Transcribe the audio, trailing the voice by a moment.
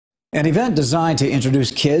An event designed to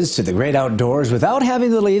introduce kids to the great outdoors without having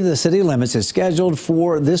to leave the city limits is scheduled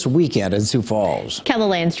for this weekend in Sioux Falls.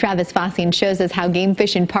 KELOLAND's Travis Fossing shows us how Game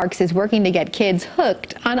Fish and Parks is working to get kids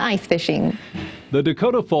hooked on ice fishing. The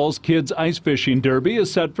Dakota Falls Kids Ice Fishing Derby is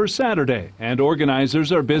set for Saturday, and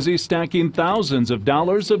organizers are busy stacking thousands of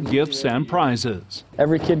dollars of gifts and prizes.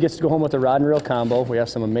 Every kid gets to go home with a rod and reel combo. We have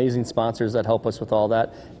some amazing sponsors that help us with all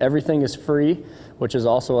that. Everything is free, which is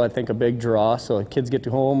also, I think, a big draw. So kids get to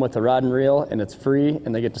go home with a rod and reel, and it's free,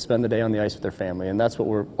 and they get to spend the day on the ice with their family, and that's what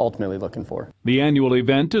we're ultimately looking for. The annual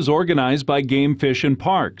event is organized by Game Fish and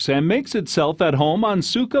Parks and makes itself at home on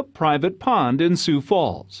Suka Private Pond in Sioux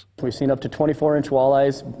Falls. We've seen up to 24-inch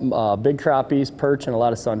walleyes, big crappies, perch, and a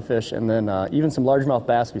lot of sunfish, and then even some largemouth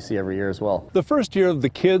bass we see every year as well. The first year of the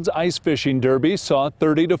Kids Ice Fishing Derby saw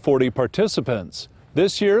 30 to 40 participants.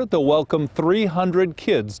 This year, they'll welcome 300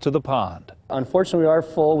 kids to the pond. Unfortunately, we are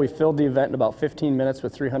full. We filled the event in about 15 minutes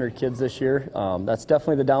with 300 kids this year. That's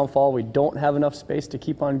definitely the downfall. We don't have enough space to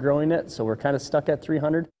keep on growing it, so we're kind of stuck at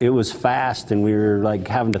 300. It was fast, and we were like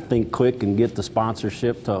having to think quick and get the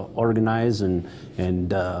sponsorship to organize and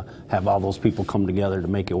have all those people come together to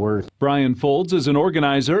make it work. Brian Folds is an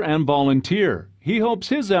organizer and volunteer. He hopes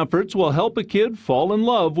his efforts will help a kid fall in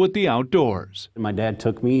love with the outdoors. My dad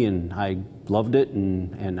took me, and I loved it,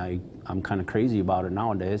 and I'm kind of crazy about it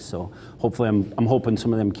nowadays. So hopefully I'm hoping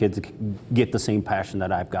some of them kids get the same passion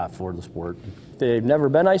that I've got for the sport. They've never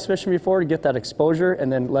been ice fishing before, to get that exposure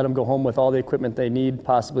and then let them go home with all the equipment they need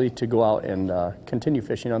possibly to go out and continue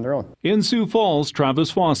fishing on their own. In Sioux Falls,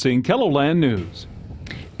 Travis Fossing, KELOLAND News.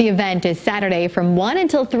 The event is Saturday from 1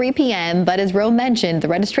 until 3 p.m., but as Roe mentioned, the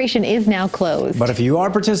registration is now closed. But if you are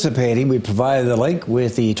participating, we provided the link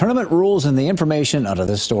with the tournament rules and the information under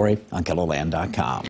this story on KELOLAND.com.